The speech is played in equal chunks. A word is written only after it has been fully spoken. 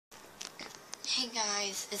Hey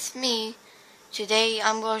guys, it's me. Today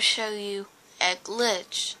I'm going to show you a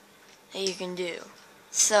glitch that you can do.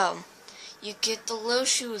 So, you get the little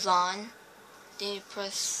shoes on, then you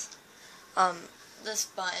press this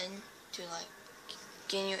button to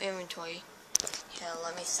get in your inventory. Here,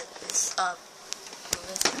 let me set this up.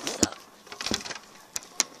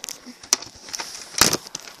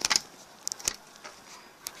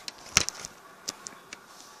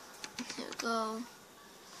 Here we go.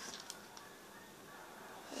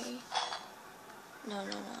 Okay. No.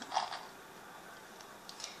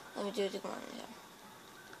 Let me do the one here.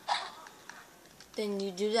 Then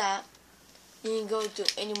you do that. Then you go to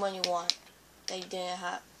anyone you want that you didn't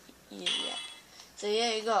have used yet. So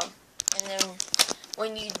there you go. And then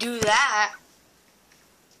when you do that,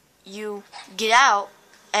 you get out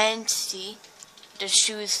and see the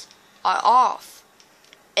shoes are off.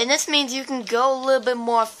 And this means you can go a little bit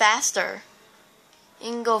more faster.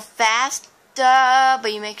 You can go faster,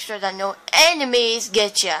 but you make sure that no enemies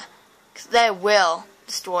get you, because they will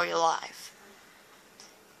destroy your life.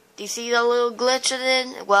 Do you see the little glitch it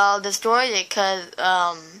in? Well, destroyed it because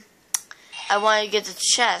I wanted to get the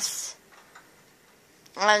chest.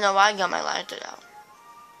 I don't know why I got my lighter out.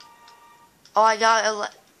 Oh, I got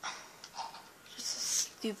it.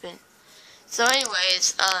 Just stupid. So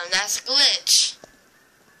anyways, that's a glitch.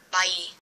 Bye.